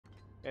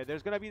Okay,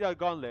 there's gonna be that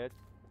gauntlet.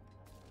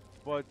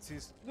 But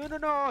since...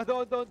 No,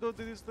 don't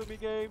do this to me,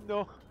 game.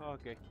 No.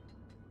 Okay.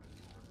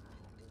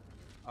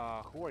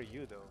 Who are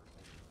you, though?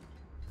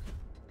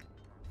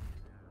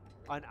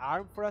 An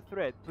arm for a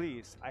thread,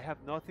 please. I have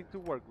nothing to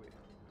work with.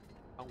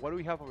 And what do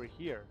we have over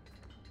here?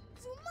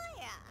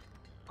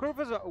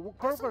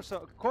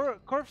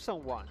 Curve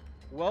someone.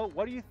 Well,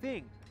 what do you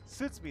think?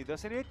 Suits me,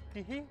 doesn't it?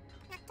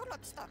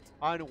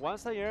 And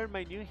once I earn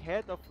my new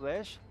head of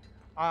flesh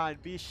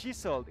and be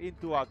chiseled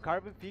into a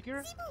carven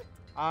figure,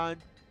 and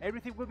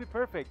everything will be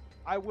perfect.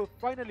 I will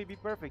finally be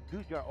perfect.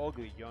 Dude, you're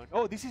ugly, John.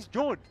 Oh, this is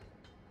John.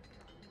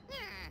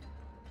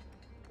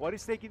 What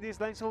is taking this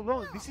line so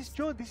long? This is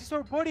John. This is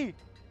our buddy.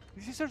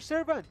 This is our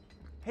servant.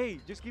 Hey,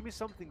 just give me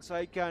something so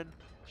I can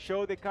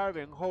show the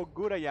Carven how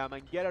good I am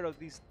and get out of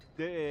this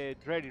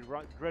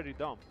dreary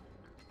dump.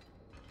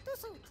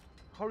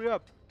 Hurry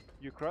up,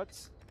 you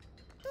cruts.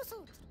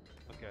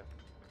 Okay.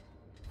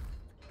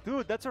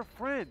 Dude, that's our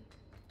friend.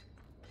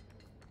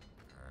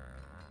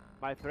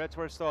 My threads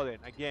were stolen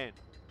again.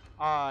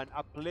 And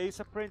a place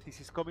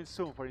apprentice is coming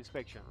soon for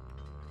inspection.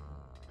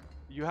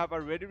 You have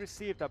already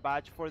received a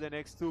badge for the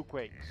next 2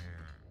 quakes.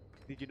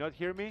 Did you not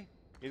hear me?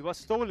 It was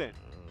stolen.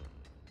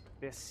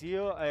 Then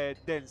seal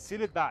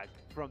it back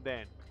from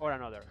then or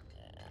another.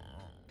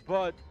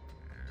 But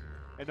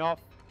enough.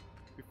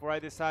 Before I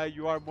decide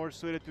you are more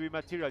suited to be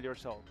material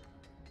yourself.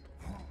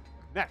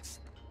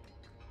 Next.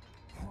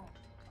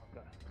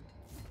 Okay.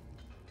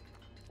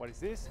 What is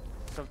this?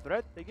 Some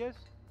thread, I guess?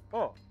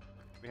 Oh,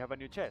 we have a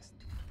new chest.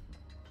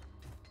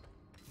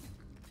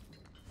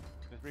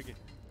 Let's bring it.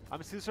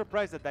 I'm still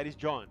surprised that is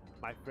John.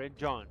 My friend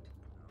John.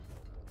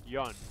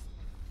 John.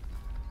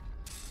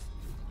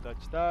 Touch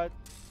that.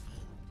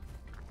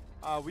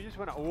 We just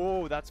wanna...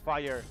 Oh, that's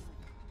fire.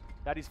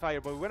 That is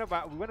fire. But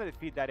we wanna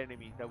defeat that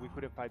enemy that we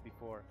couldn't fight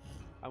before.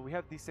 And we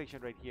have this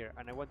section right here.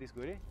 And I want this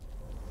goodie.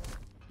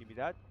 Give me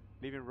that.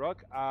 Living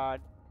rock.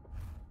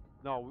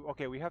 No,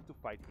 okay, we have to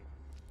fight him.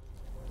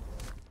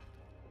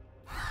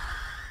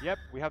 Yep,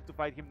 we have to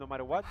fight him no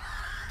matter what.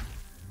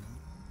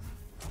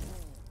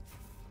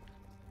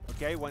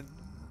 Okay, one.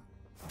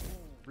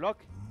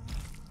 Block.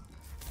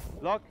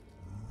 Block.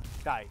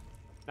 Die.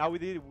 Now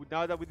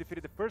that we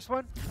defeated the first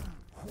one.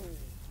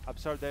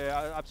 Absorb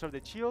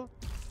the shield.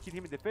 Hit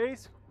him in the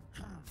face.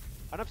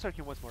 And absorb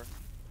him once more.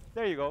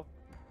 There you go.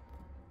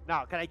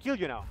 Now, can I kill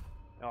you now?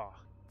 Oh,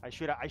 I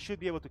should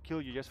be able to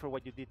kill you just for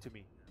what you did to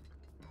me.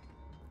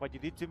 What you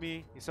did to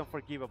me is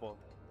unforgivable.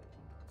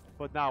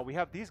 But now we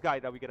have this guy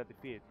that we gotta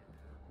defeat.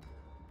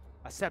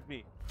 Accept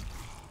me.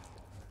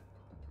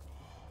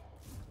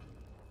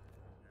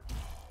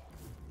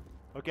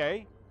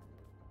 Okay.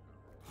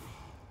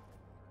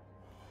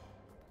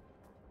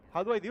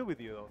 How do I deal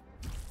with you though?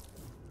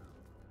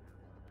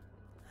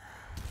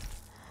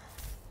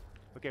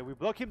 Okay, we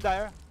block him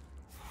there.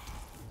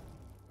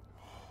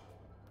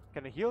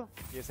 Can I heal?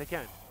 Yes, I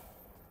can.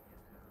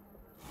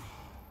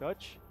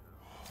 Touch.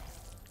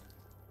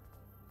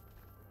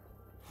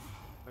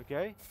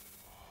 Okay.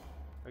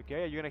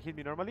 Okay, are you gonna hit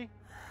me normally?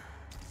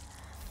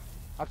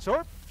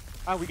 Absorb?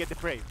 And we get the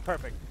prey.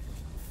 Perfect.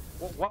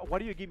 What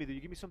do you give me? Do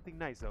you give me something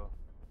nice though?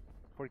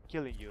 For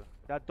killing you.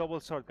 That double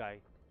sword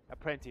guy.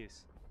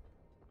 Apprentice.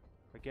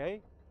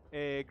 Okay.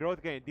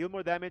 Growth gain. Deal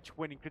more damage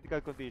when in critical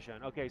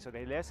condition. Okay, so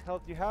the less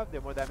health you have, the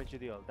more damage you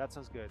deal. That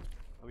sounds good.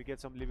 And we get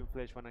some living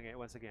flesh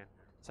once again.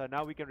 So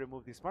now we can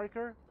remove this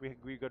marker.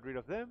 We got rid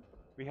of them.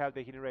 We have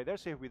the healing right there,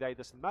 so if we die, it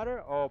doesn't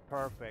matter. Oh,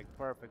 perfect,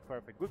 perfect,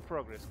 perfect. Good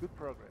progress, good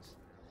progress.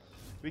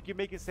 We keep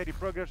making steady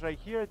progress right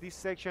here. This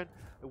section,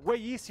 way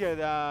easier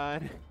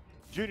than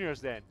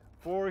juniors then.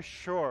 For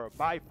sure,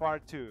 by far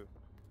too.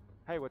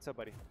 Hey, what's up,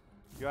 buddy?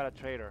 You are a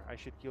traitor. I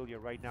should kill you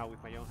right now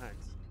with my own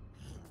hands.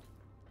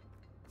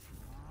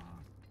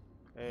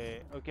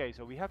 Okay,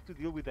 so we have to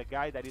deal with the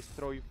guy that is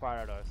throwing fire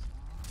at us.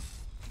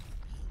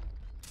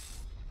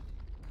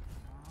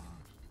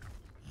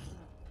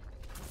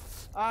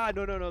 Ah,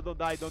 no, don't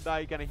die, don't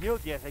die. Can I heal?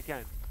 Yes, I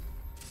can.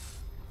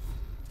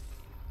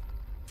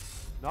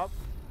 Nope.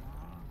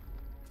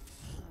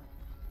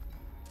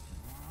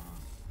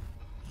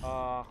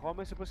 How am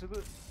I supposed to do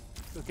it?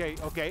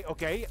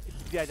 Okay.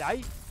 Did I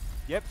die?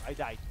 Yep, I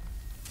died.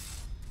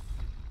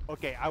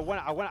 Okay, I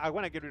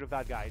wanna get rid of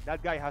that guy.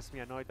 That guy has me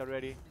annoyed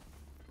already.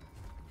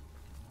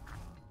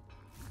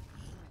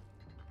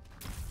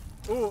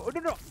 Oh,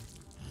 no.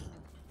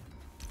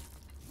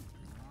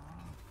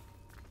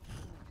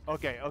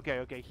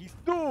 Okay. He's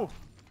no.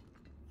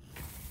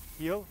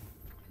 Heal.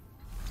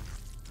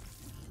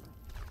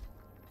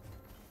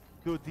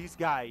 Dude, this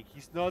guy,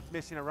 he's not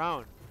messing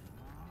around.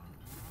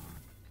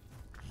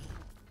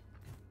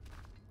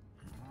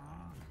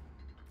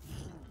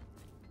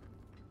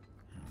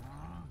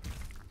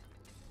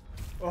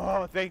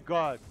 Oh, thank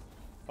God.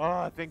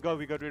 Oh, thank God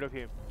we got rid of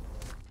him.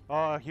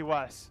 Oh, he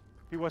was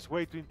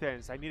way too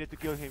intense. I needed to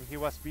kill him. He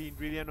was being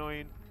really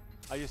annoying.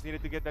 I just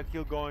needed to get that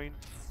kill going.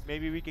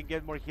 Maybe we can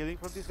get more healing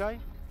from this guy.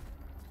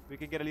 We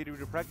can get a little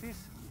bit of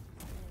practice.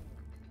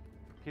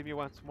 Hit me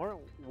once more.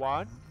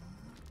 One.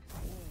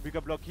 We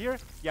can block here.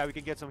 Yeah, we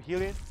can get some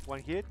healing.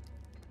 One hit.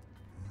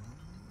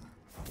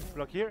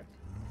 Block here.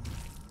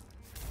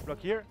 Block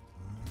here.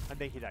 And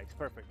then he dies.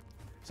 Perfect.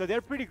 So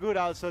they're pretty good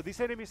also. These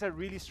enemies are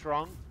really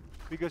strong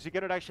because you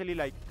cannot actually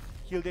like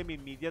kill them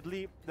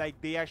immediately. Like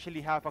they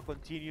actually have a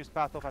continuous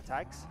path of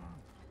attacks.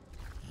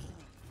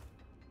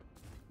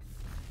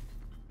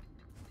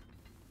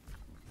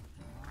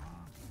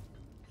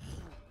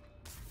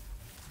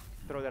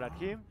 Throw that at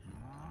him.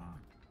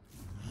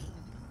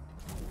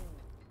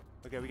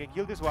 Okay, we can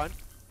kill this one.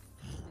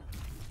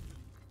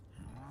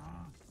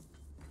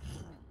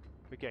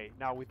 Okay,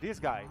 now with this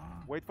guy,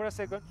 wait for a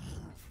second.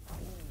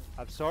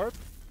 Absorb.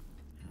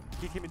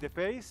 Kick him in the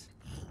face.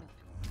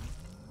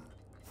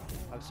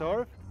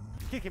 Absorb.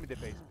 Kick him in the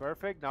face.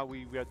 Perfect. Now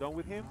we are done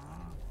with him.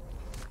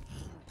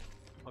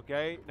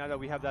 Okay, now that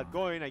we have that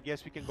going, I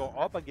guess we can go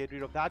up and get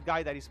rid of that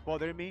guy that is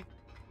bothering me.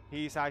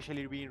 He's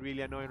actually being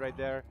really annoying right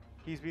there.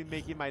 He's been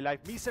making my life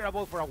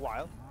miserable for a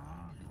while.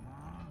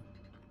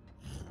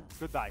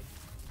 Goodbye.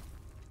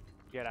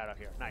 Get out of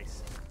here.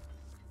 Nice.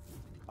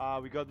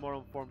 We got more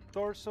unformed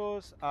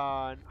torsos.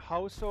 And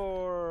how's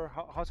our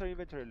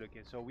inventory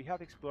looking? So we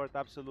have explored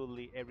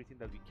absolutely everything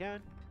that we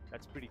can.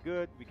 That's pretty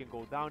good. We can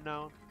go down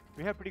now.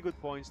 We have pretty good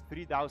points.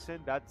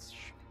 3,000. That's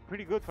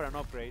pretty good for an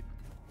upgrade.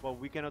 But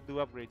we cannot do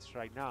upgrades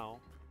right now.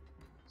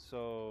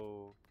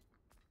 So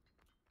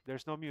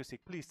there's no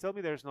music. Please tell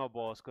me there's no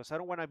boss, because I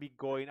don't want to be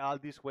going all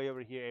this way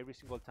over here every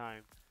single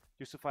time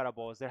just to fight a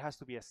boss. There has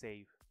to be a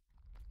save.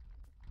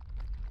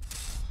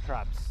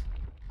 Traps.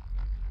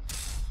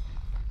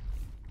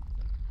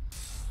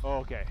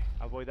 Okay,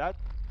 avoid that.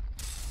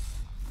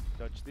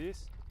 Touch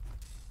this.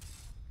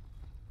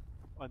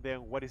 And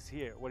then what is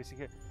here? What is in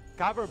here?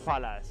 Carven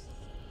Palace.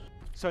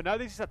 So now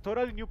this is a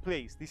totally new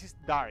place. This is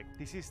dark.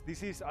 This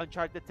is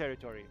uncharted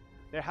territory.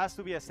 There has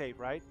to be a save,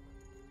 right?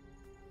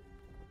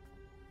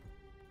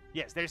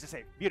 Yes, there's a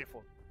save.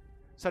 Beautiful.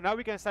 So now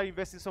we can start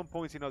investing some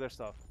points in other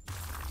stuff.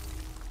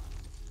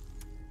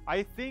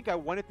 I think I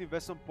wanted to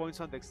invest some points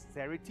on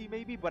dexterity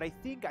maybe, but I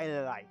think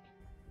I like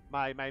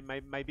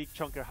my big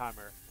chunker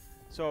hammer.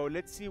 So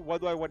let's see,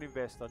 what do I want to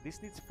invest on?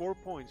 This needs 4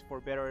 points for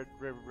better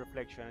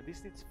reflection, and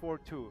this needs 4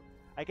 too.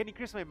 I can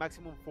increase my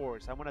maximum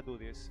force. I want to do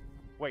this.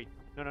 Wait,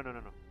 no.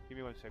 Give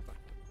me 1 second.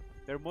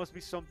 There must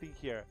be something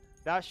here.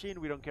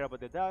 Dashing, we don't care about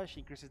the dash.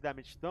 Increases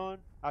damage done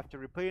after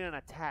replaying an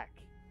attack.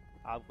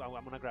 I'm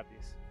gonna grab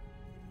this.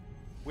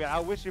 We are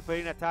always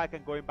replaying attack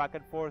and going back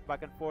and forth.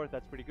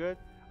 That's pretty good.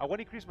 I want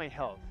to increase my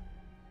health.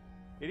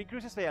 It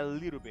increases by a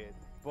little bit,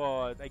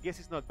 but I guess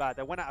it's not bad.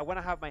 I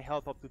wanna have my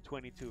health up to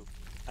 22,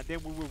 and then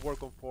we will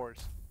work on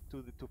force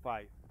to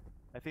 5.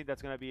 I think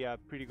that's gonna be a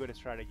pretty good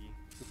strategy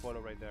to follow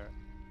right there.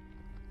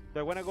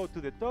 Do I wanna go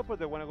to the top or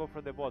do I wanna go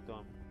from the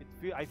bottom?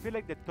 I feel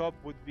like the top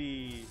would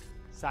be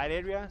side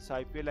area, so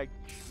I feel like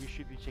we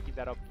should be checking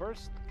that up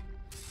first.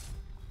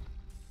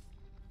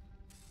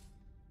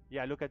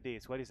 Yeah, look at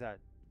this. What is that?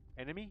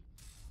 Enemy?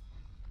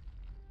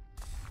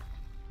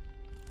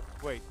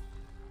 Wait.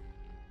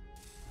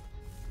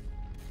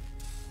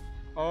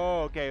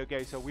 Oh,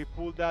 okay. So we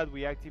pulled that,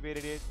 we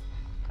activated it,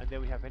 and then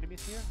we have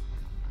enemies here.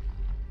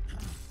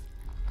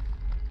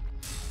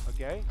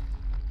 Okay.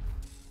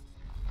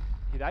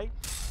 He died?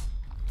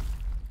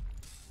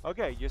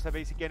 Okay, just a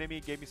basic enemy,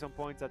 gave me some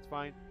points, that's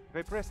fine. If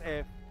I press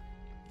F,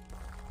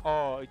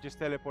 oh, it just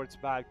teleports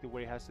back to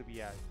where it has to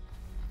be at.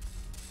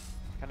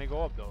 Can I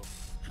go up though?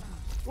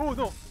 Oh,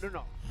 no.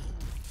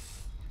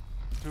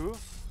 2.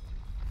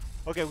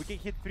 Okay, we can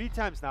hit 3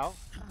 times now.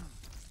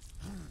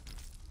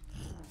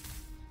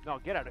 No,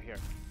 get out of here.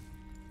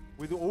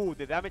 We do. Oh,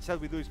 the damage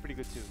that we do is pretty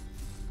good too.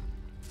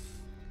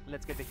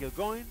 Let's get the heal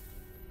going.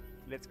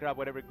 Let's grab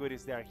whatever good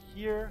is there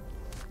here.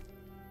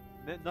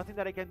 Nothing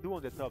that I can do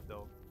on the top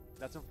though.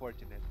 That's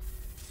unfortunate.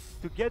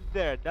 To get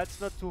there, that's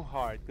not too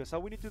hard, because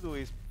all we need to do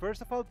is,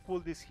 first of all, pull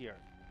this here.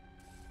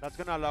 That's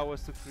gonna allow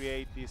us to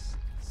create this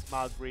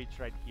small bridge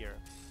right here.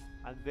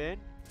 And then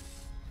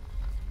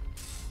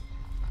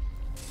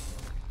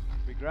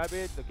we grab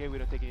it. Okay, we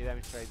don't take any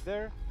damage right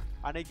there.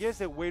 And I guess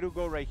the way to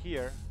go right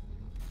here.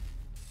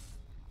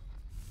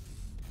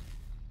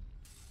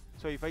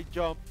 So if I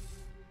jump.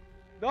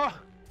 No!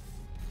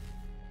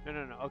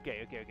 No.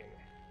 Okay.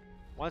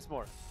 Once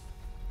more.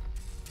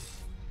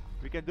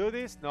 We can do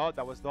this. No,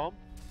 that was dumb.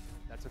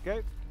 That's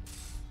okay.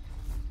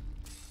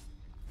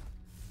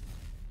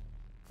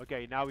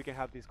 Okay, now we can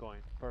have this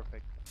going.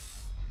 Perfect.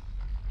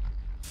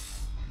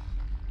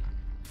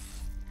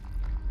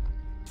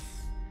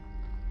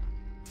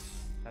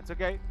 That's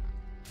okay.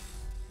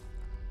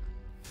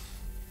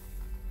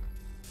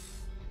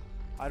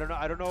 I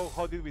don't know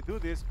how did we do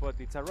this, but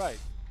it's alright.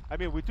 I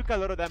mean, we took a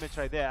lot of damage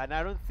right there, and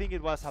I don't think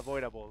it was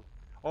avoidable.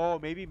 Oh,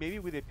 maybe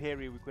with a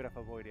parry we could have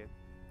avoided.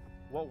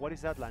 What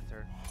is that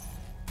lantern?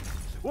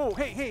 Whoa,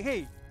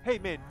 hey,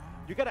 man,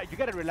 you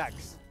gotta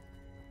relax.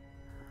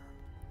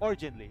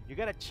 Urgently, you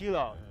gotta chill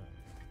out.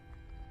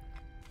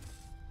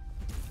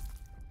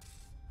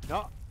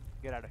 No,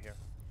 get out of here.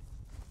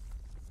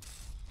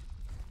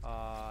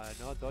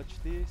 No, dodge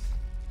this.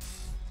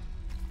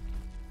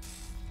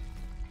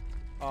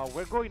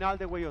 We're going all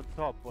the way on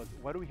top, but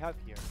what do we have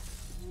here?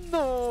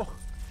 No!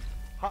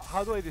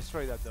 How do I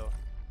destroy that though?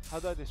 How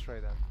do I destroy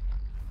that?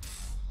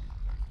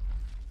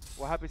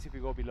 What happens if we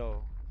go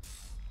below?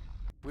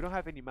 We don't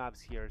have any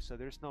maps here, so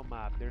there's no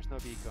map, there's no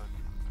beacon.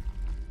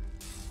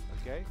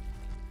 Okay.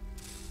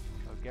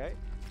 Okay.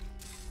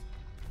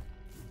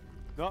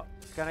 No,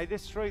 can I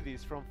destroy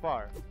this from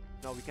far?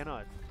 No, we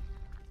cannot.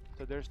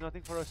 So there's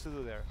nothing for us to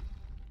do there.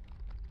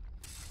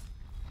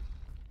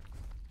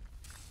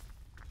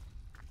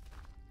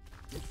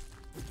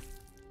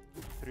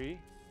 Three,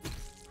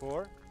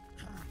 four.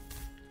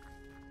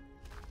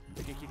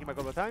 We can kick him a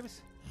couple of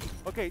times.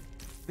 Okay,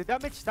 the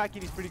damage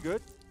stacking is pretty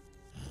good.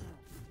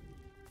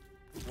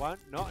 One,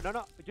 no,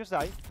 just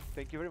die.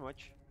 Thank you very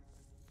much.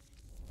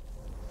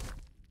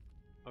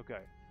 Okay,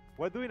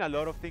 we're doing a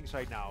lot of things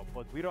right now,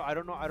 but I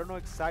don't know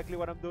exactly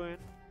what I'm doing.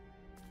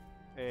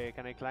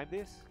 Can I climb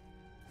this?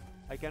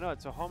 I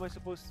cannot. So how am I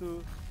supposed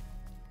to?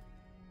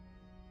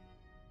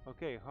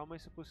 Okay, how am I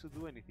supposed to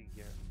do anything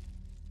here?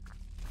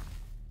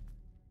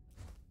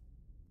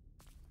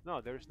 No,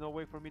 there's no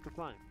way for me to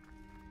climb.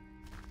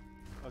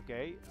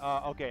 Okay,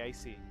 okay, I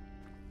see.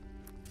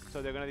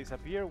 So they're gonna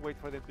disappear, wait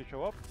for them to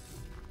show up.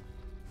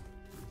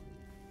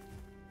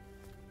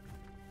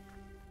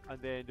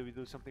 And then do we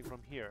do something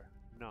from here?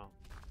 No.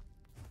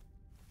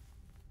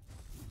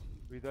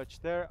 We dodge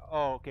there.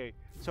 Oh, okay.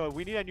 So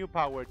we need a new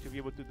power to be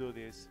able to do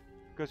this,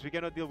 because we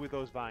cannot deal with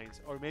those vines.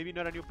 Or maybe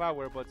not a new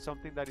power, but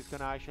something that is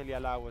gonna actually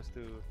allow us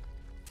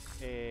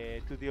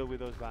to deal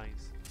with those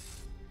vines.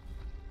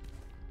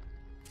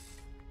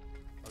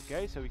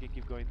 Okay, so we can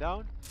keep going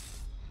down.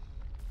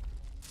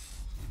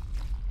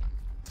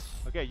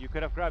 Okay, you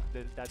could have grabbed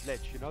that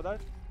ledge, you know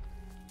that?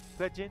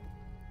 Sledging.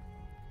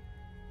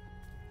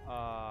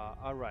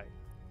 Alright.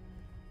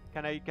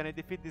 Can I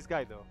defeat this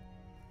guy though?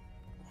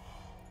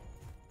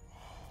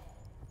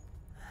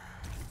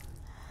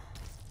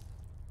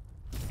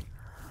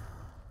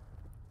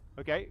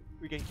 Okay,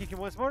 we can kick him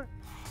once more.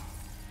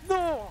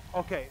 No!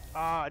 Okay,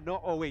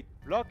 no, oh wait,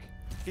 block.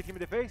 Kick him in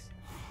the face.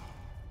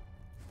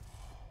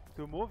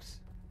 2 moves.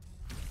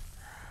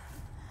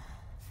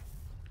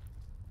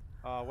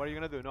 What are you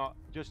gonna do? No,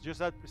 just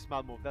that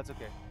small move. That's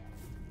okay.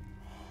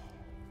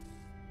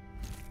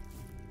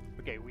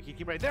 Okay, we kick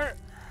him right there,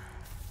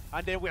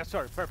 and then we are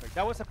sorry. Perfect.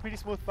 That was a pretty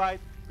smooth fight.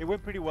 It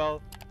went pretty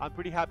well. I'm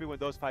pretty happy when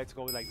those fights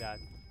go like that.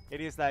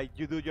 It is like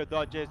you do your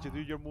dodges, you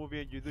do your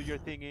moving, you do your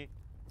thingy.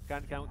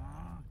 Can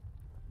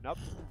nope.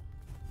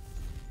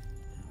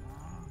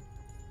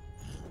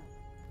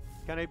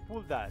 Can I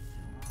pull that?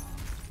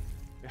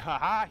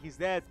 Haha, he's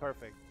dead.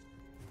 Perfect.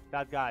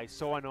 That guy is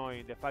so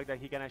annoying. The fact that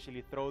he can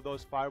actually throw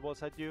those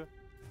fireballs at you.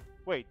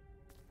 Wait.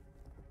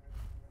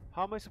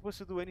 How am I supposed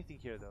to do anything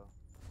here though?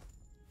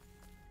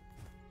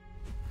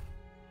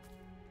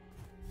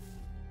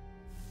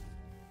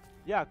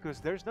 Yeah, because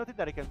there's nothing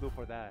that I can do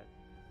for that.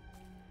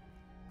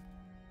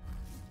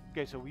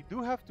 Okay, so we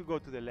do have to go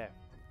to the left.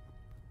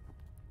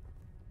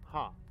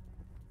 Huh.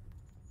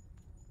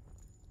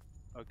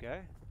 Okay.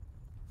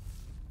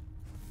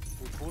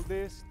 We pull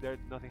this. There,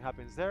 nothing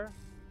happens there.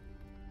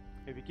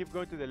 If we keep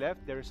going to the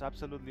left, there is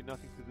absolutely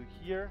nothing to do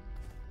here.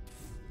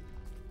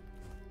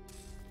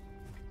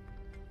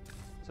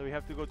 So we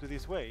have to go to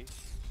this way.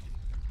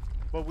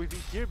 But we've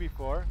been here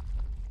before,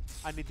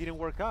 and it didn't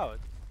work out.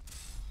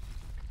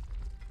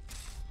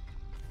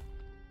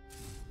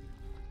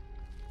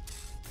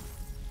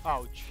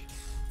 Ouch.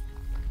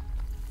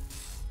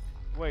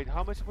 Wait,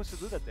 how am I supposed to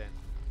do that then?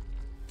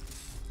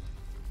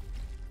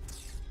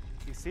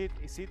 Is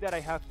it that I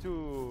have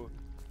to...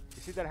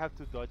 Is it that I have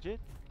to dodge it?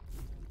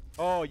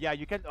 Oh, yeah,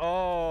 you can...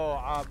 Oh,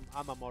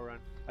 I'm a moron.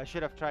 I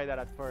should have tried that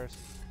at first.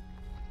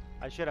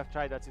 I should have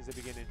tried that since the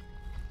beginning.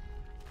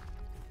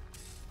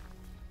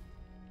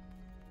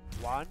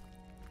 1,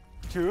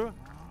 2,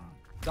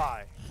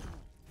 die.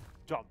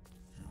 Jump.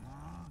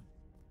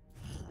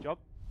 Jump.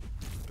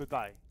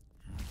 Goodbye.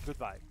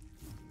 Goodbye.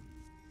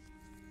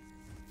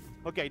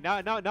 Okay,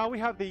 now we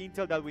have the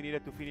intel that we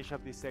needed to finish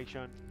up this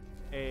section.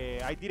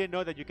 I didn't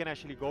know that you can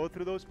actually go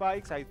through those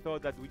spikes. I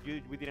thought that we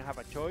didn't have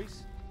a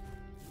choice.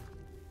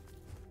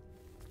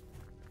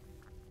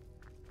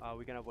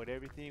 We can avoid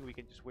everything. We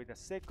can just wait a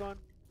second.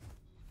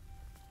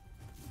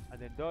 And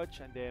then dodge.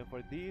 And then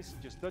for this,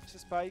 just dodge the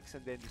spikes.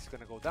 And then it's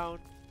going to go down.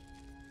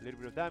 A little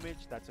bit of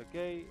damage. That's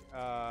okay.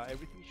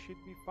 Everything should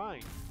be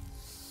fine.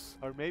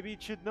 Or maybe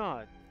it should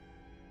not.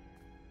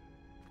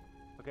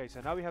 Okay,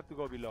 so now we have to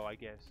go below, I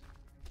guess.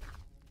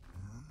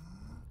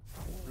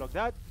 Block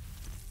that.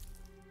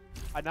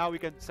 And now we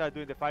can start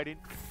doing the fighting.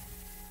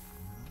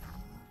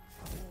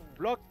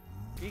 Block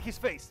in his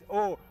face.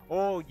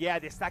 Oh yeah,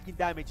 the stacking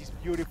damage is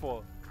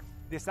beautiful.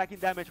 The stacking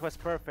damage was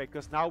perfect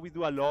because now we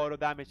do a lot of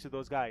damage to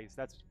those guys.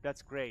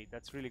 That's great.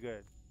 That's really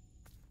good.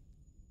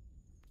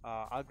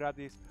 I'll grab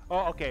this.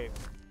 Oh, okay.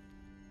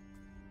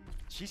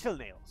 Chisel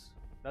nails.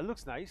 That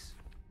looks nice.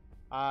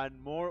 And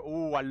more.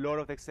 Oh, a lot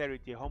of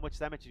dexterity. How much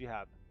damage do you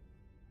have?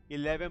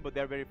 11, but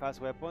they're very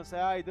fast weapons.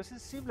 It doesn't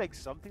seem like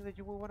something that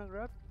you would want to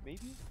grab.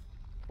 Maybe.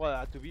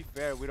 Well, to be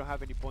fair, we don't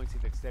have any points in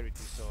dexterity,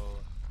 so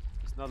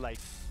it's not like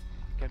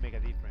it can make a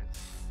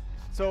difference.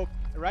 So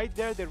right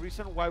there, the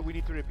reason why we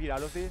need to repeat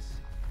all of this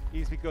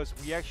is because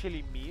we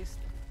actually missed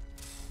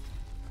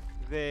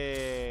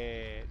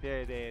the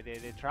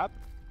trap.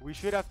 We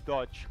should have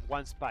dodged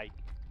one spike,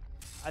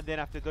 and then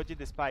after dodging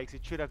the spikes,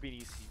 it should have been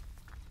easy.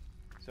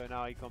 So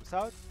now it comes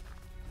out,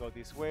 go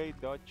this way,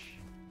 dodge,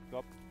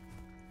 go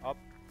up,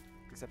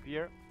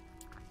 disappear.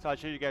 So I'll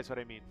show you guys what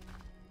I mean.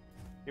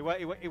 It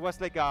was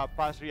like a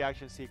fast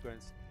reaction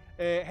sequence.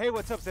 Hey,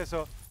 what's up,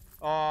 Ceso?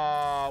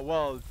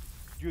 Well,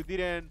 you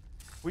didn't.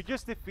 We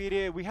just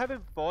defeated. We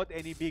haven't fought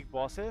any big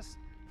bosses.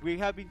 We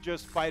have been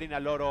just fighting a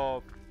lot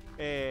of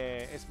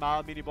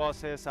small mini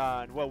bosses,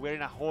 and well, we're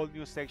in a whole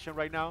new section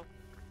right now.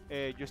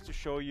 Just to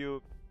show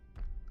you,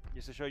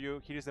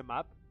 here's the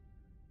map.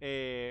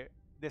 The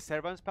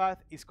Servant's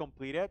Path is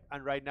completed,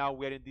 and right now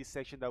we're in this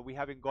section that we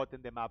haven't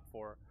gotten the map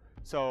for.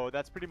 So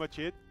that's pretty much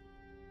it.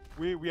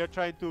 We are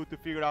trying to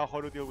figure out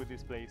how to deal with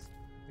this place.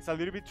 It's a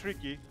little bit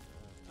tricky,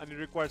 and it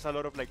requires a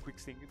lot of like quick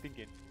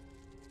thinking.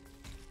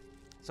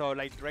 So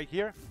like right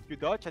here, you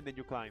dodge and then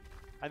you climb,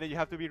 and then you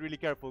have to be really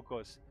careful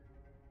because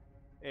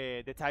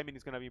the timing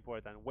is gonna be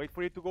important. Wait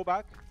for it to go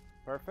back,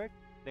 perfect.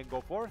 Then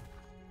go forth,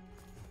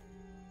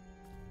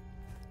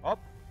 up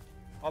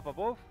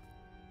above.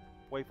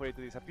 Wait for it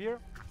to disappear.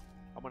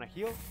 I'm gonna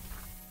heal.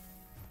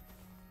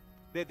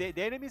 The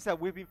enemies that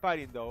we've been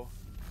fighting though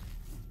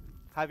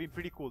have been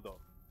pretty cool though.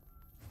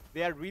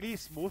 They are really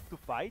smooth to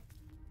fight.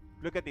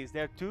 Look at this.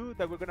 There are two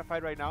that we're gonna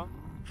fight right now.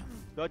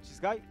 Dodge this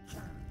guy.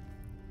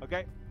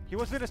 Okay. He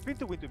was gonna spin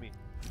to win to me.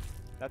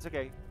 That's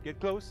okay. Get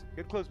close,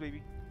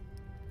 baby.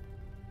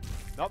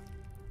 Nope.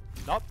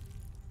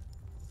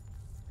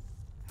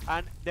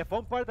 And the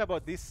fun part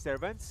about these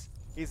servants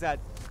is that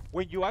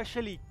when you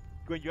actually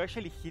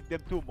hit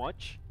them too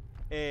much,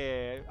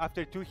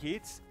 after 2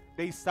 hits,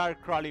 they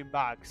start crawling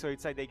back. So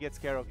it's like they get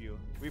scared of you.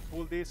 We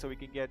pull this so we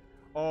can get.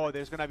 Oh,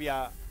 there's gonna be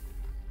a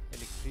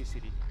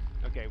electricity.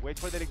 Okay, wait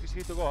for the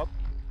electricity to go up.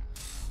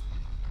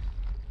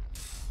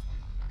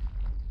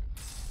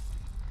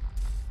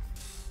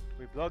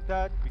 We block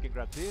that. We can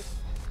grab this.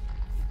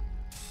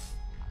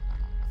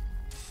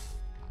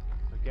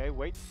 Okay,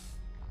 wait.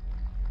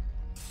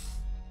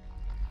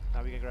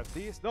 Now we can grab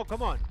this. No,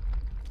 come on.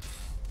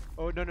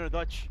 Oh, no,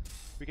 dodge.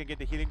 We can get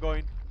the healing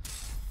going.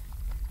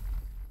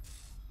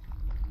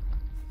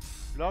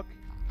 Block.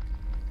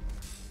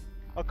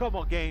 Oh, come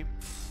on, game.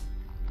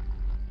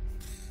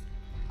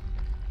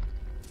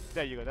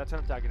 There you go. That's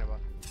what I'm talking about.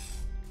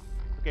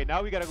 Okay,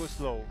 now we gotta go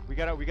slow. We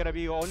gotta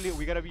be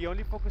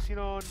only focusing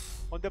on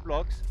the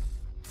blocks.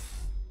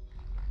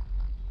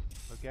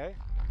 Okay.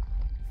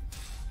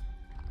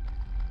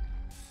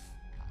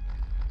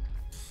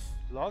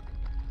 Block.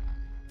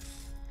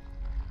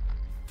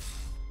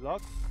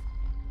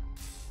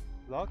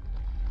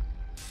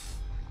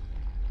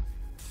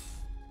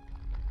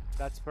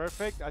 That's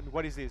perfect. And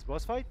what is this?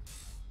 Boss fight?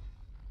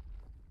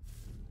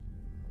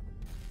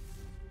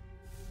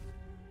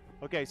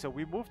 Okay, so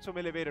we moved some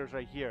elevators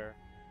right here.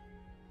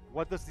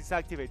 What does this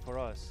activate for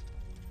us?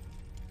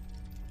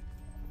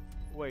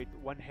 Wait,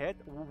 one head?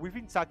 We've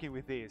been sucking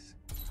with this.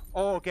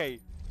 Oh, okay.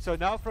 So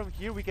now from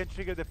here we can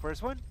trigger the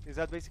first one? Is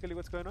that basically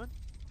what's going on?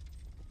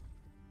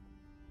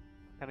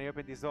 Can I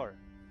open this door?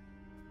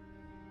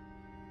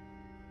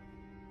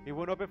 It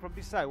won't open from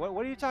this side.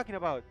 What are you talking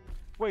about?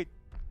 Wait,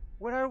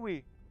 where are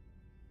we?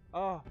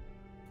 Oh,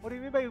 what do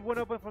you mean by it won't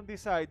open from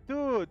this side?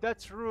 Dude,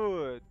 that's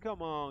rude.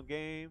 Come on,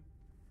 game.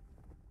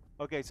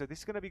 Okay, so this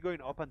is going to be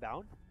going up and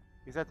down?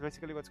 Is that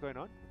basically what's going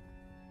on?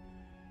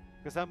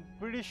 Because I'm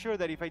pretty sure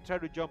that if I try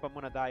to jump, I'm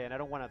going to die, and I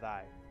don't want to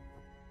die.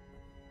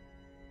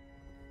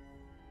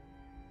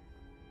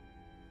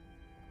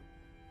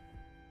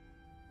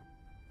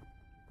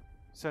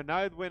 So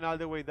now it went all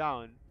the way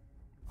down.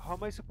 How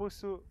am I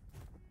supposed to...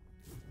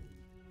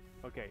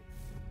 Okay.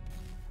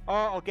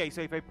 Oh, okay,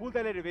 so if I pull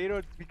that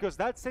elevator, because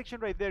that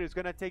section right there is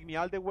going to take me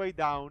all the way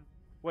down.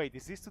 Wait,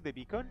 is this to the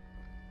beacon?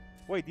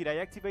 Wait, did I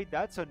activate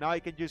that? So now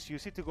I can just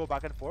use it to go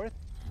back and forth?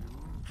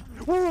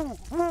 Woo!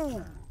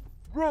 Woo!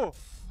 Bro,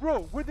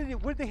 where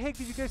the heck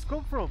did you guys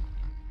come from?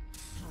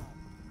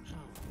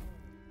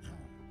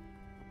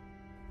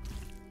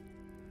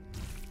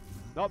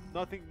 Nope,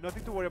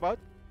 nothing to worry about.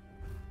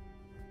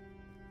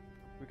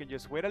 We can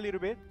just wait a little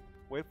bit,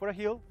 wait for a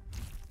heal.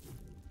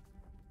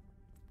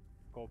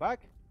 Go back.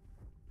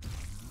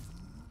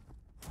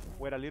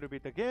 Wait a little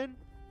bit again.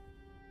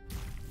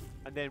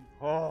 And then,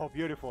 oh,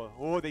 beautiful.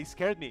 Oh, they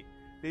scared me.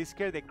 They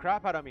scared the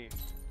crap out of me.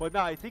 But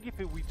now, I think if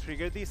we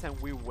trigger this and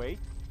we wait,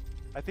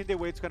 I think the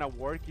way it's going to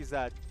work is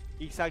that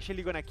it's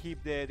actually going to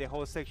keep the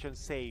whole section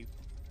saved.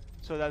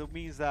 So that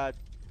means that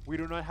we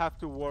do not have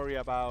to worry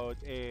about...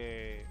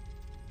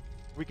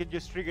 we can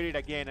just trigger it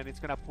again and it's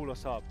going to pull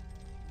us up.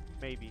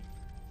 Maybe.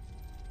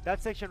 That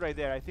section right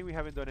there, I think we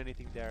haven't done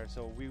anything there.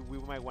 So we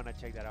might want to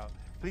check that out.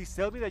 Please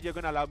tell me that you're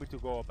going to allow me to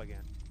go up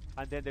again.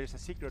 And then there's a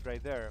secret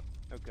right there.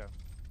 Okay.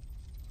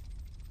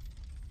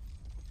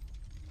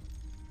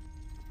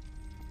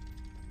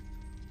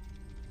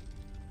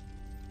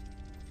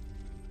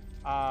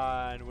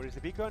 And where is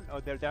the beacon? Oh,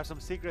 there are some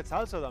secrets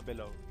also down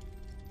below.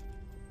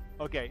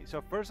 Okay,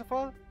 so first of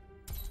all,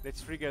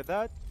 let's trigger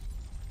that.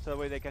 so that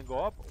way they can go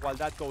up. While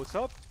that goes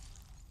up,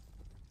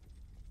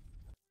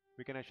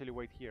 we can actually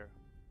wait here.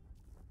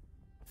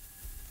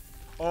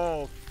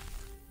 Oh,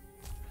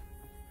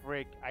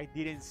 frick, I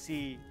didn't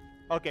see.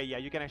 Okay, yeah,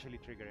 you can actually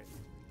trigger it.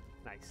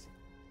 Nice.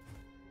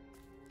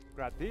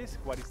 Grab this.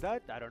 What is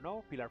that? I don't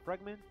know. Pillar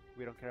fragment.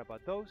 We don't care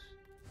about those.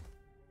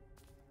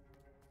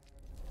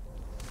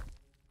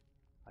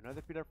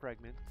 Another pillar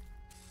fragment.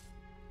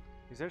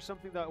 Is there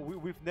something that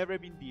we've never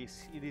been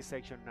in this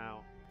section now?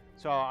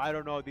 So I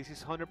don't know. This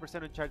is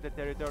 100% uncharted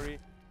territory.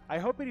 I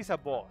hope it is a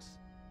boss.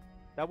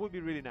 That would be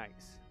really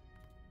nice.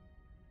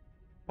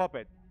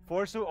 Puppet.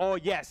 Forsu. Oh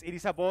yes, it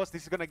is a boss.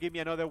 This is gonna give me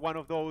another one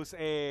of those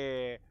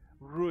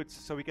routes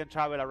so we can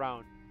travel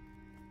around.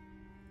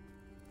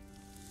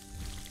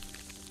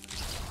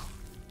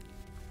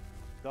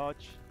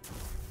 Dodge.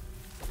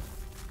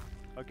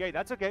 Okay,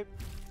 that's okay.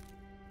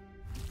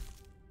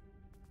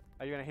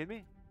 Are you gonna hit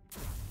me?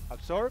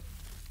 Absorb.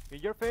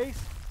 In your face.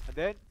 And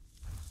then.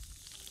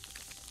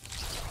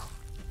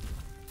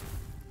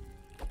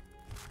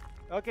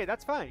 Okay,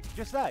 that's fine.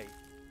 Just die.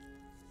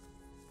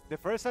 The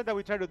first time that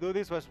we tried to do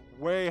this was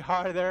way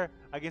harder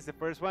against the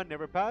first one.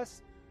 Never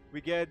passed. We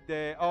get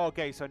the... Oh,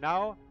 okay, so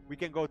now we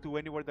can go to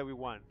anywhere that we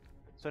want.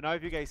 So now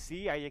if you guys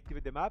see, I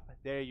activate the map.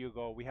 There you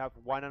go. We have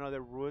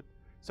another route.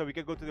 So we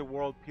can go to the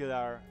world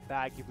pillar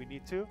back if we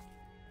need to.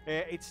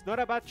 It's not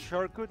a bad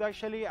shortcut,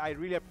 actually. I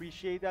really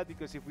appreciate that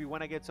because if we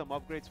want to get some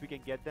upgrades, we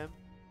can get them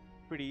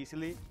pretty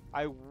easily.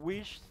 I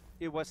wish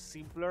it was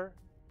simpler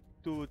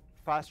to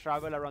fast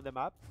travel around the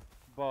map,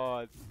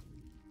 but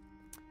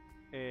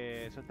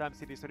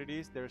sometimes it is what it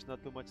is. There's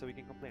not too much that we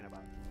can complain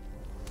about.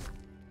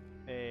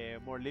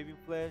 More living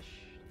flesh.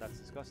 That's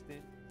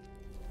disgusting.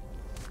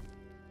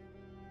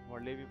 More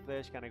living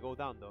flesh. Can I go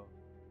down though?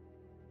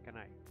 Can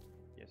I?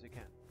 Yes, I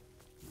can.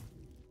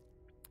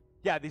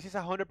 Yeah, this is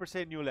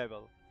 100% new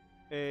level.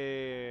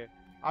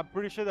 I'm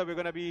pretty sure that we're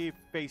gonna be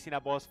facing a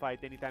boss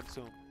fight anytime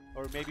soon,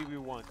 or maybe we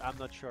won't. I'm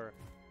not sure,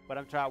 but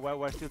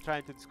we're still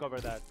trying to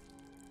discover that.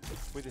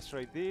 We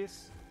destroyed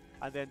this,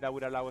 and then that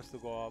would allow us to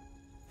go up,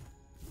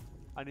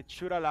 and it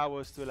should allow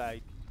us to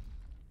like,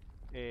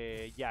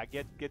 yeah,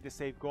 get the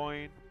save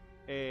going.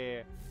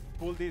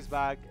 Pull this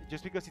back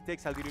just because it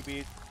takes a little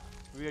bit.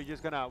 We're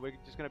just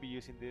gonna be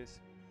using this.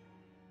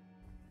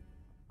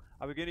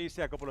 I'm gonna use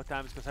it a couple of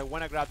times because I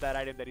want to grab that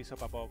item that is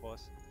up above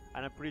us,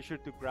 and I'm pretty sure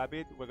to grab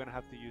it we're gonna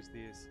have to use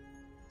this.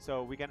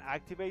 So we can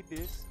activate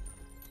this.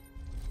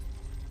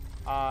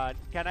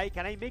 Can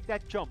I make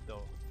that jump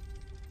though?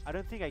 I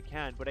don't think I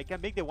can, but I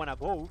can make the one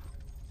above.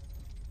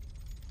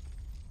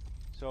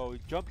 So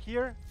jump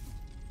here.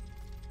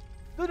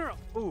 No.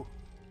 Ooh.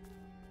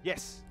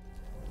 Yes.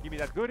 Give me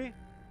that goodie.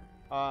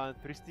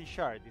 Thrifty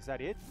shard. Is that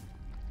it?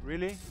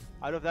 Really?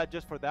 Out of that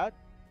just for that?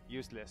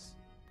 Useless.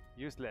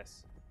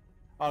 Useless.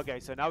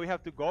 Okay, so now we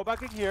have to go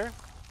back in here.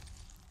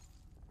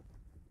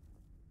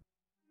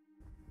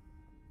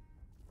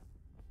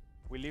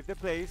 We leave the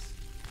place.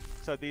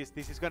 So this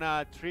is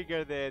gonna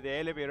trigger the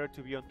elevator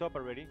to be on top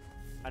already.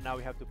 And now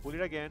we have to pull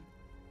it again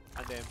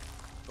and then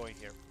go in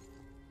here.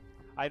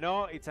 I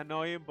know it's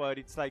annoying, but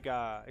it's like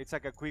a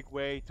quick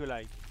way to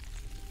like,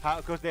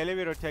 because the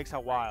elevator takes a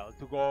while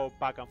to go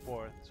back and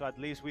forth. So at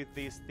least with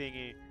this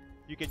thingy,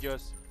 you can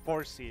just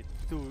force it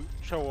to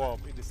show up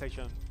in the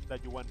section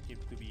that you want him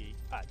to be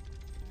at.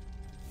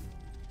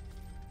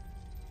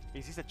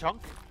 Is this a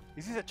chunk?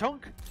 Is this a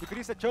chunk? If it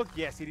is a chunk,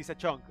 yes, it is a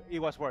chunk. It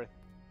was worth.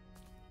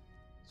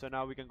 So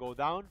now we can go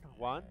down.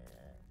 1,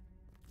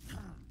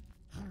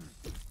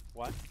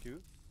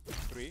 2,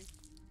 3.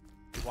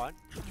 1,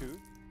 2,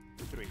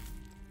 3.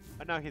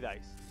 And now he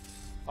dies.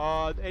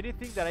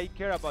 Anything that I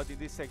care about in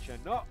this section?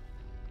 No.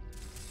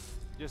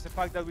 Just the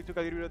fact that we took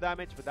a little bit of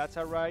damage, but that's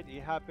alright.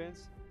 It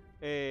happens.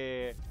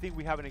 Thing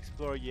we haven't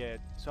explored yet,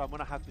 so I'm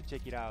gonna have to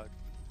check it out.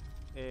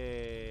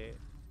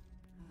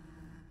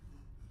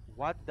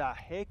 What the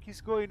heck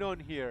is going on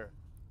here?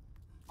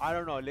 I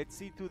don't know. Let's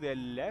see to the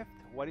left.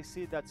 What is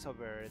it that's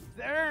over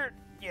there?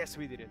 Yes,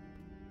 we did it.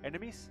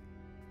 Enemies?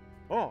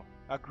 Oh,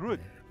 a Groot.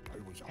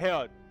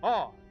 Hell.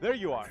 Oh, there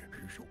you are.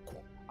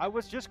 I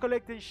was just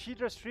collecting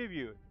Shidra's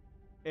tribute.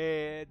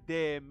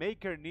 The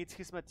maker needs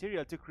his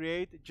material to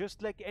create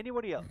just like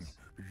anybody else.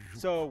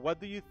 So, what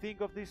do you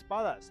think of this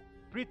palace?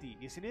 Pretty,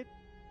 isn't it?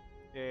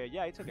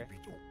 Yeah, it's okay.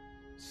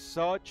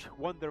 Such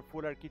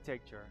wonderful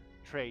architecture.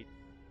 Trade.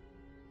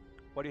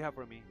 What do you have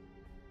for me?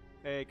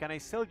 Can I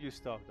sell you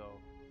stuff though?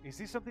 Is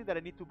this something that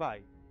I need to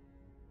buy?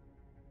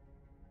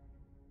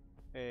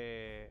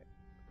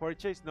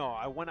 Purchase? No,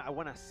 I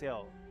wanna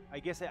sell. I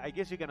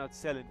guess you cannot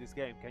sell in this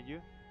game, can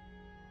you?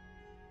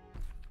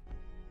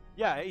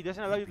 Yeah, it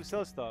doesn't allow you to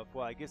sell stuff.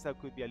 Well, I guess that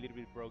could be a little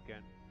bit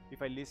broken.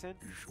 If I listen,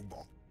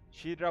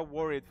 Shidra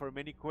worried for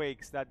many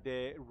quakes that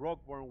the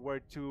Rockborn were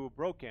too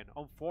broken,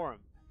 unformed,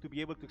 to be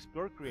able to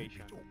explore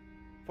creation.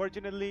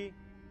 Fortunately,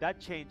 that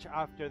changed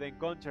after the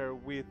encounter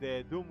with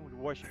the Doomed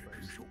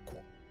Worshippers.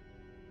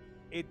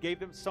 It gave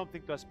them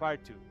something to aspire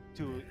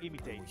to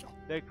imitate.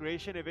 Their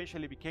creation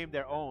eventually became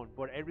their own,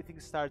 but everything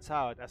starts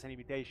out as an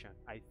imitation,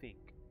 I think.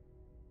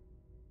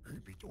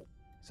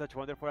 Such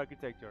wonderful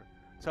architecture.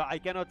 So I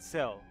cannot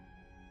sell.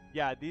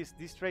 Yeah,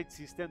 this trade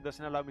system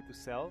doesn't allow me to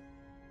sell.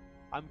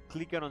 I'm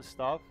clicking on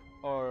stuff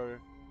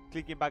or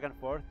clicking back and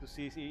forth to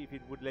see if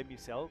it would let me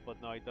sell, but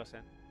no, it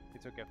doesn't.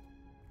 It's okay.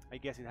 I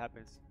guess it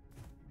happens.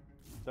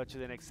 Touch to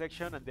the next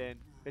section, and then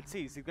let's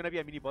see. Is it gonna be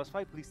a mini boss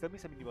fight? Please tell me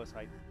it's a mini boss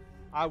fight.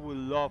 I would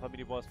love a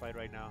mini boss fight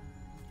right now.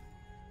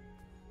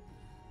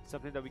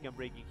 Something that we can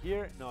break in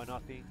here? No,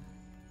 nothing.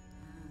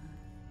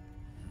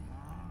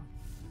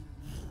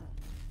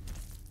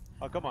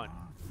 Oh, come on.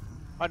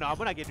 Oh no, I'm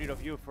gonna get rid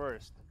of you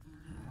first.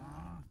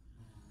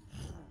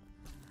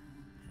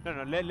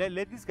 No,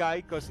 let this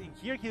guy, because in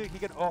here he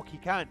can. Oh, he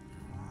can.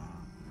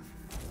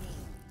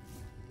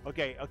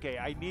 Okay,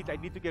 I need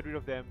to get rid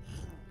of them.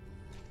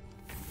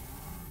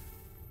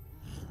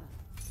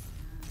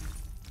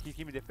 Hit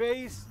him in the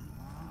face.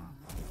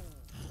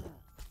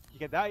 He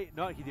can die.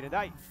 No, he didn't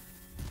die.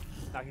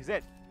 Now he's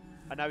dead.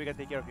 And now we can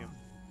take care of him.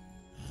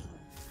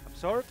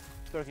 Absorb.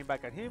 Throw him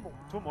back at him.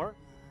 2 more.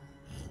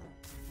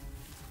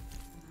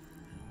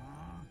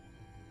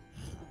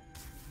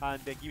 And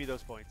then give me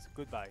those points.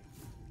 Goodbye.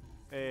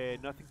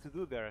 Nothing to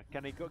do there.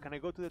 Can I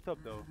go to the top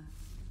though?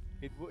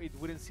 It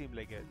wouldn't seem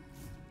like it.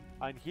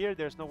 And here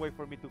there's no way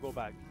for me to go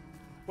back.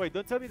 Wait,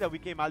 don't tell me that we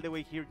came all the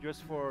way here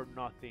just for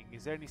nothing.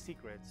 Is there any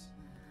secrets?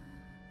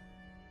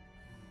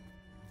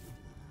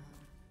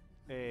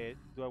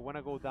 Do I want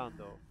to go down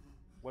though?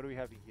 What do we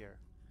have in here?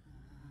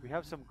 We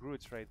have some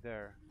Groots right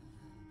there.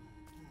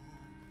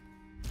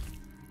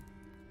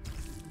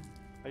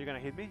 Are you gonna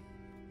hit me?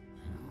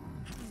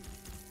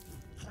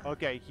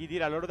 Okay, he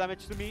did a lot of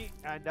damage to me,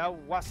 and that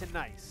wasn't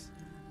nice.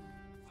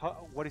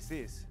 What is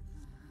this?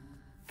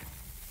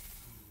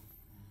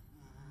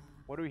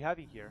 What do we have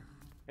in here?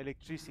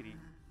 Electricity.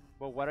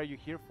 Well, what are you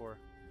here for?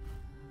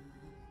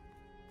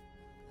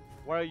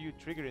 Why are you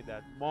triggering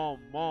that?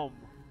 Mom.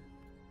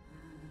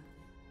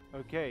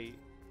 Okay,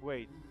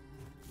 wait.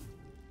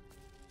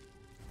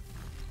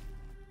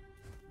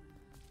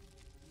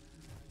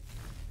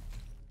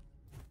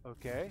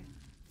 Okay.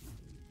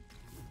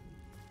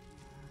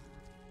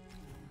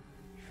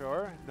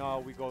 Sure. Now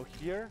we go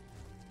here.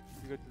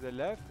 We go to the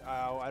left.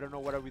 I don't know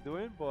what are we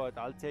doing, but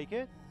I'll take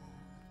it.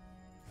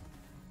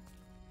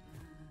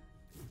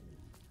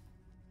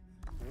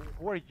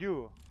 Who are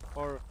you?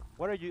 Or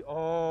what are you?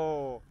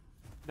 Oh,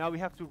 now we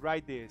have to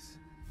ride this.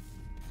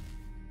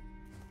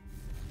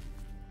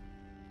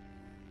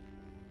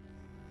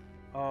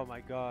 Oh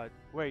my god.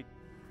 Wait.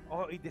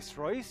 Oh, it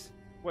destroys?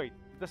 Wait,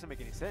 it doesn't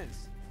make any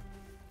sense.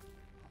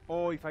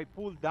 Oh, if I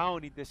pull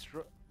down, it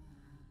destroys.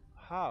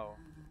 How?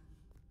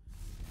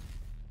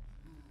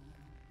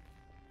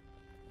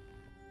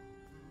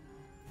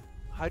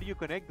 How do you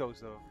connect those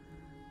though?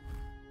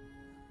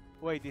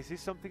 Wait, is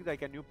this something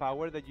like a new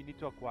power that you need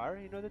to acquire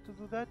in order to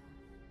do that?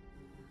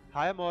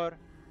 Hi Amor.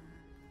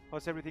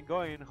 How's everything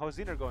going? How's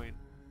dinner going?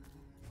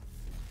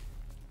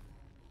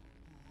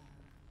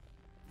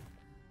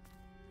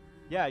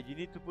 Yeah, you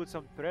need to put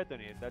some thread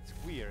on it. That's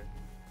weird.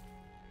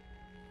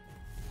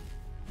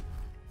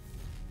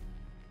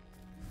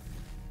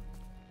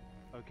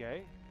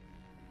 Okay.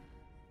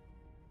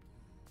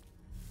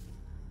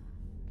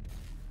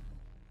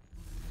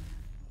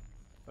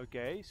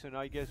 Okay, so now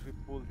I guess we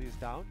pull this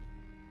down.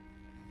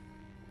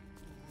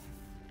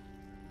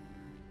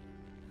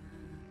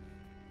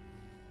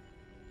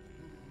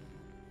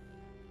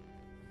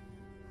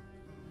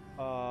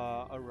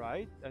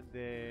 Alright, and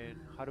then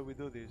how do we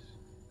do this?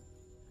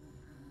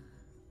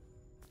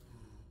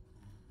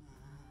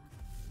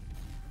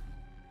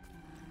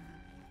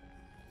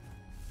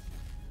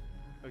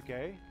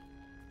 Okay.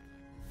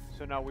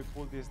 So now we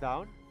pull this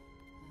down.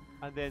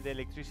 And then the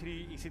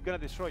electricity, is it gonna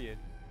destroy it?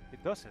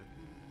 It doesn't.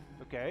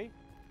 Okay.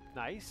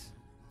 Nice.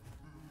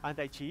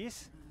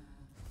 Anti-cheese.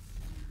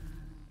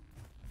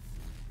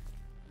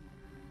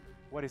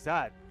 What is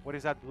that? What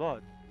is that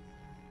blood?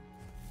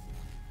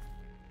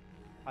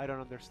 I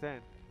don't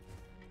understand.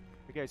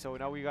 Okay, so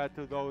now we got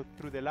to go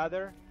through the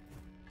ladder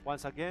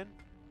once again.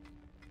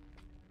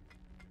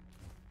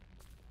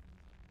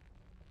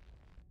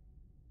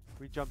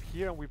 We jump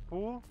here and we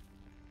pull.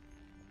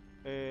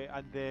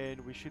 And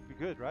then we should be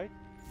good, right?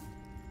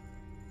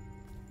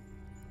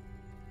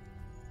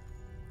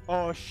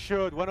 Oh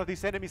shoot, one of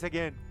these enemies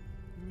again.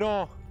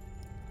 No.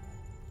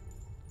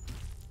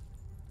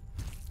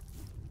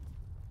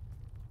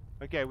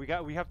 Okay,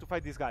 we have to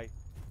fight this guy.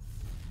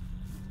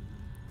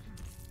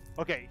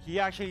 Okay, he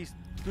actually is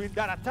doing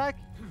that attack.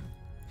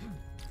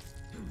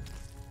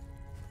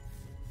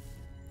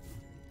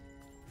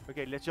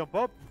 Okay, let's jump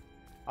up.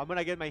 I'm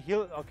gonna get my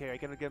heal. Okay, I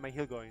cannot get my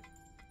heal going.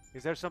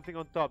 Is there something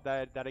on top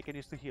that I can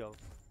use to heal?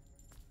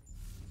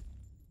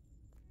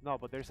 No,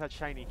 but there's a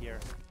shiny here.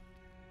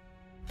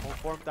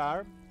 Unformed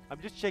arm. I'm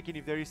just checking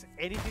if there is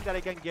anything that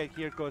I can get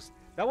here, because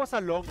that was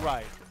a long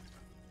ride.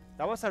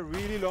 That was a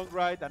really long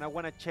ride, and I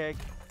want to check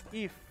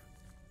if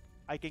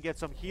I can get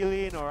some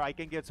healing, or I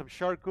can get some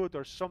shortcut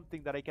or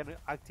something that I can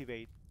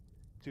activate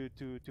to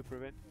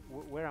prevent.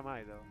 Where am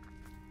I though?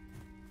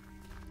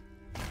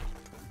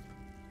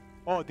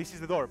 Oh, this is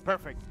the door.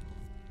 Perfect.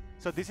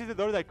 So this is the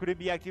door that couldn't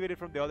be activated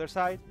from the other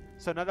side.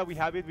 So now that we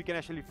have it, we can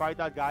actually fight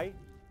that guy.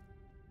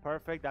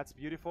 Perfect, that's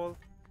beautiful.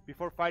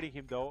 Before fighting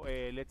him though,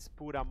 let's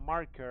put a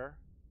marker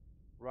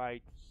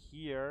right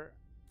here.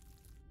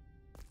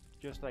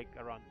 Just like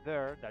around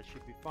there, that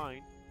should be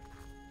fine.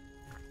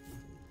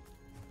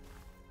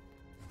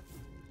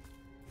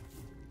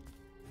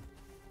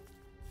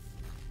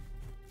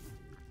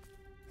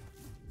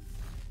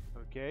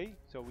 Okay,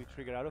 so we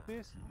trigger out of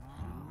this.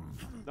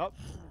 Nope.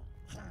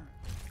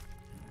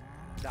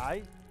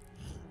 Die.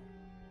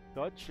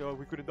 Dodge. Oh,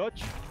 we couldn't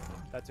dodge.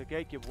 That's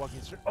okay. Keep walking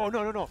straight. Oh,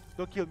 no, no, no.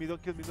 Don't kill me.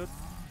 Don't kill me. Don't.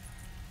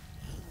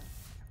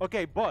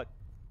 Okay, but.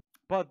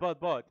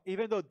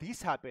 Even though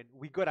this happened,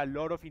 we got a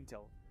lot of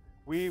intel.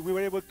 We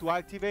were able to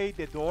activate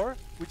the door,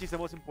 which is the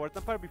most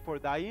important part before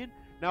dying.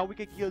 Now we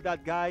can kill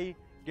that guy,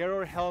 get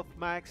our health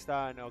maxed,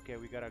 and okay,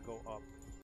 we gotta go up.